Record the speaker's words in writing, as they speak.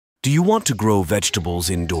Do you want to grow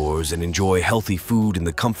vegetables indoors and enjoy healthy food in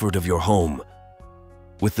the comfort of your home?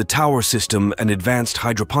 With the tower system and advanced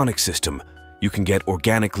hydroponic system, you can get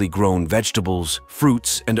organically grown vegetables,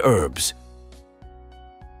 fruits, and herbs.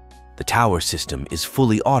 The tower system is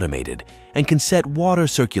fully automated and can set water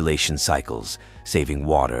circulation cycles, saving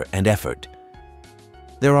water and effort.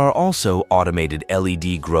 There are also automated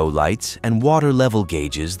LED grow lights and water level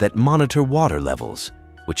gauges that monitor water levels,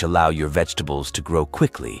 which allow your vegetables to grow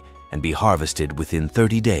quickly and be harvested within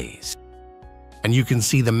 30 days. And you can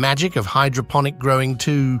see the magic of hydroponic growing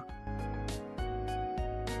too.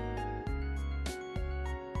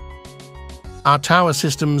 Our tower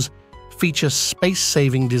systems feature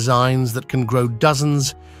space-saving designs that can grow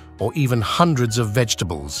dozens or even hundreds of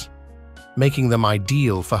vegetables, making them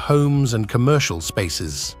ideal for homes and commercial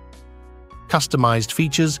spaces. Customized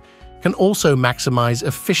features can also maximize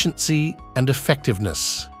efficiency and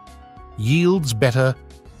effectiveness. Yields better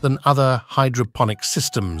than other hydroponic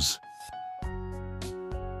systems.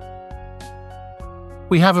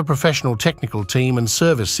 We have a professional technical team and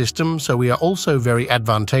service system, so we are also very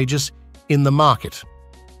advantageous in the market.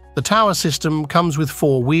 The tower system comes with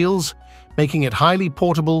 4 wheels, making it highly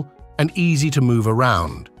portable and easy to move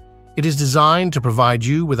around. It is designed to provide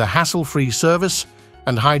you with a hassle-free service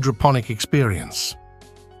and hydroponic experience.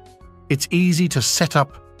 It's easy to set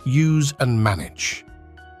up, use, and manage.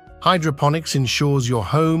 Hydroponics ensures your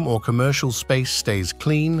home or commercial space stays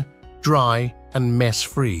clean, dry, and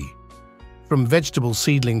mess-free. From vegetable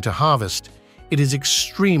seedling to harvest, it is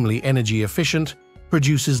extremely energy efficient,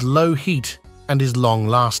 produces low heat, and is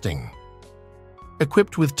long-lasting.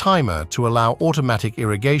 Equipped with timer to allow automatic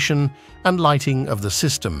irrigation and lighting of the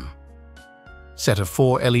system. Set of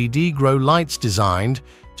 4 LED grow lights designed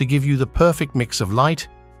to give you the perfect mix of light,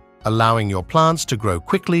 allowing your plants to grow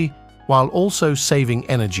quickly while also saving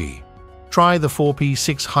energy. Try the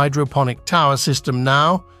 4P6 hydroponic tower system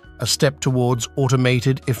now, a step towards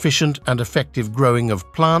automated, efficient, and effective growing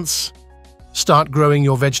of plants. Start growing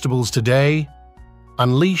your vegetables today.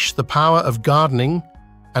 Unleash the power of gardening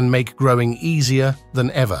and make growing easier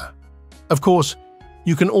than ever. Of course,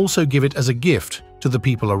 you can also give it as a gift to the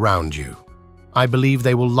people around you. I believe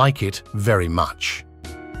they will like it very much.